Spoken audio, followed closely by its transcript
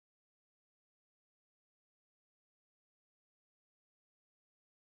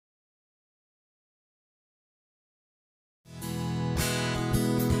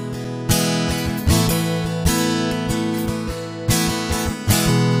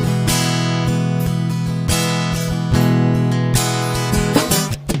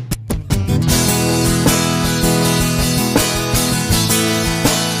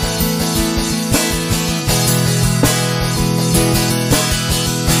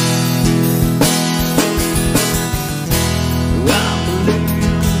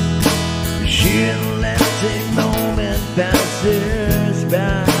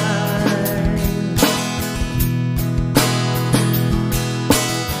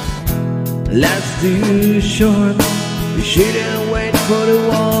Life's too short, we shouldn't wait for the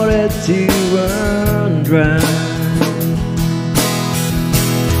water to run dry.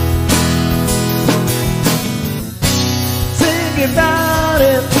 Think about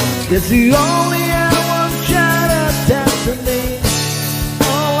it, 'cause you only have one shot at destiny.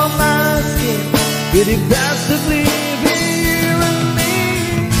 All I'm asking, could it possibly be you and me?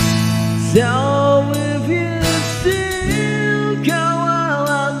 So if you still go all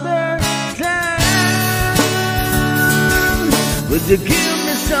understand, would you give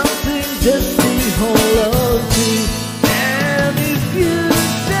me something just to hold on to? And if you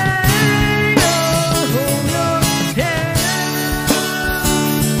say, I'll hold your hand,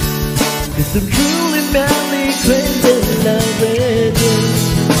 'cause I'm truly madly crazy in love with you.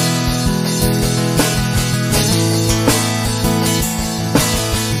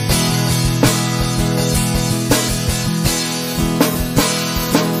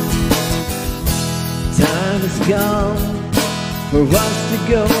 Time is gone for us to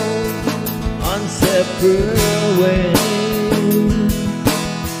go on separate ways.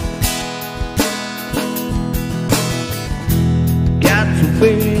 Got to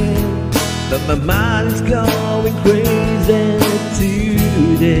win, but my mind is going crazy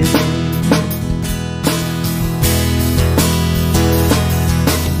today.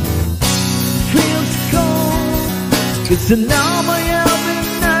 Feels cold, 'cause I know my every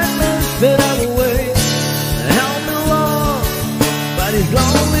nightmare's been away. His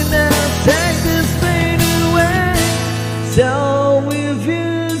loneliness, take this pain away. So if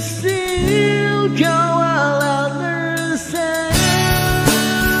you still go, I'll understand.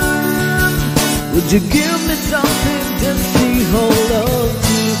 Would you give me something just to hold on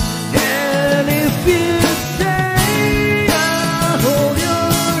to? And if you say, I'll hold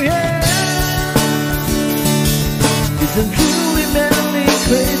your hand, 'cause I'm truly madly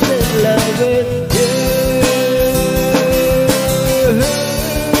crazy in love with you.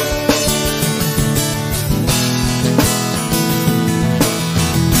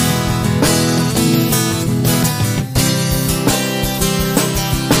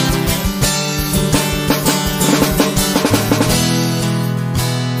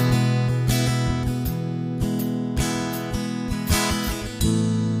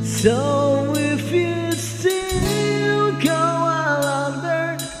 So if you still go, I'll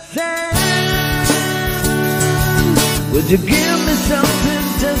understand. Would you give me something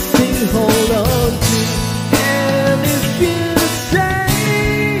just to hold on to? And if you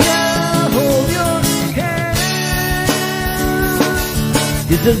say, I'll hold your hand,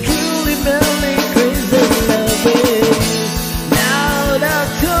 'cause I'm truly madly crazy in love with you. Now that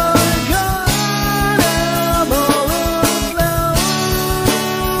you're gone, I'm all alone,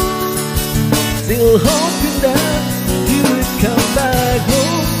 still hoping that you would come back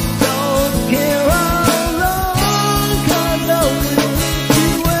home. Don't care how long, 'cause I will be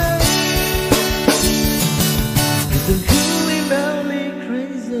waiting, 'cause I'm truly madly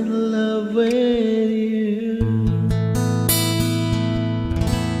crazy in love with you.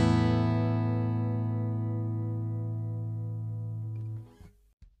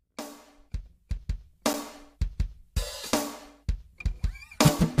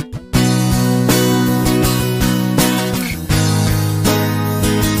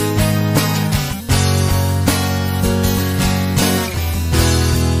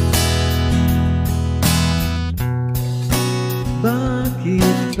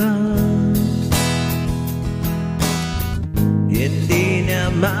 Bakit ba hindi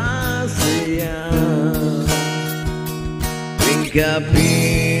na masaya tuwing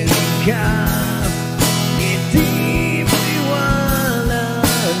kapiling ka? Hindi mo iwala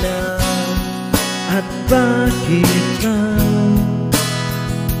na. At bakit ba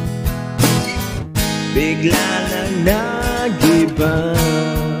bigla lang nag-iba?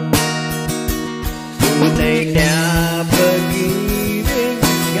 Tunay na pag-ibig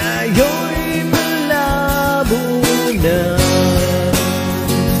ngayon'y malabo na.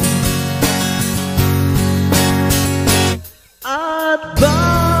 At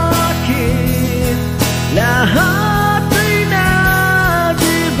bakit lahat ay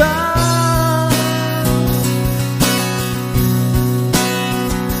nag-iba?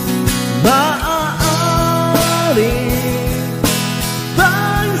 Maaaring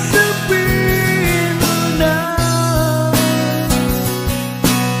bang sabihin mo na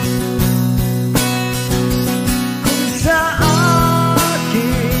kung sa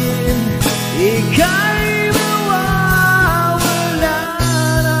akin ika'y mawawala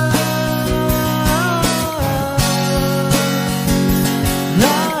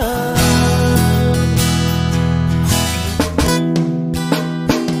na.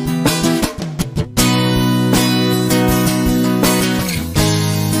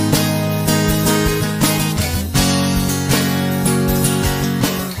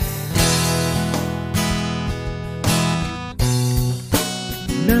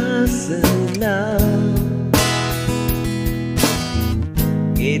 senang,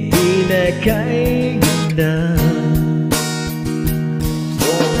 ngiti na kay ganda.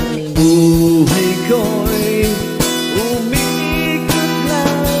 Buong buhay ko'y umikot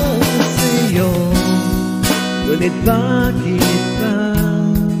lang sa'yo, ngunit bakit ba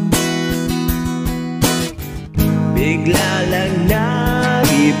bigla lang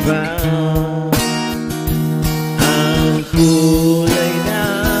nag-iba ang kulay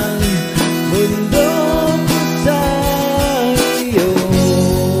ng mundo ko sa'yo?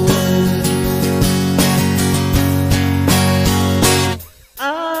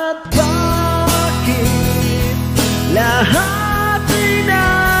 At bakit lahat ay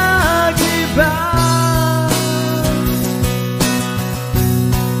nag-iba?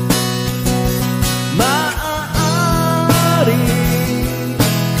 Maaari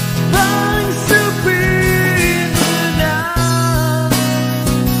bang sabihin mo na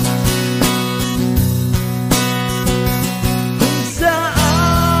kung sa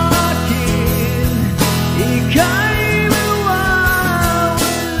akin ika'y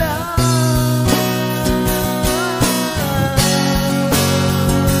mawawala?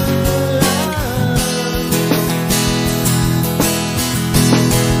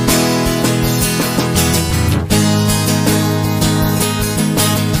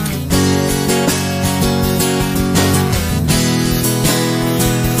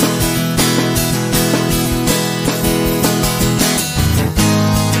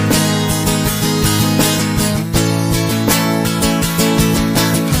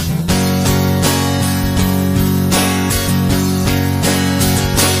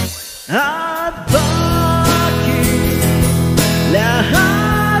 At bakit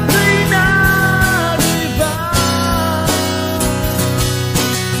lahat ay nag-iba?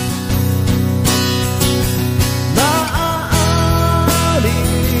 Maaari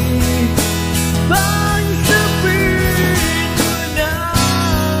bang sabihin mo na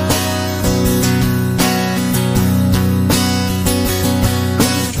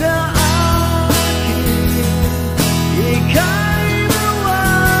kung sa akin ika'y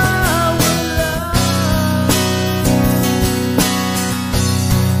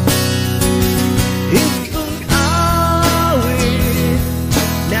itong awit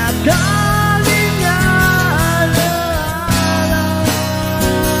na daling alaala?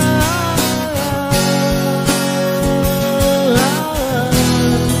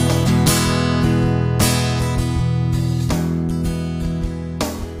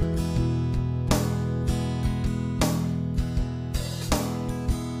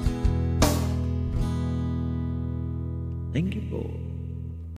 Thank you po.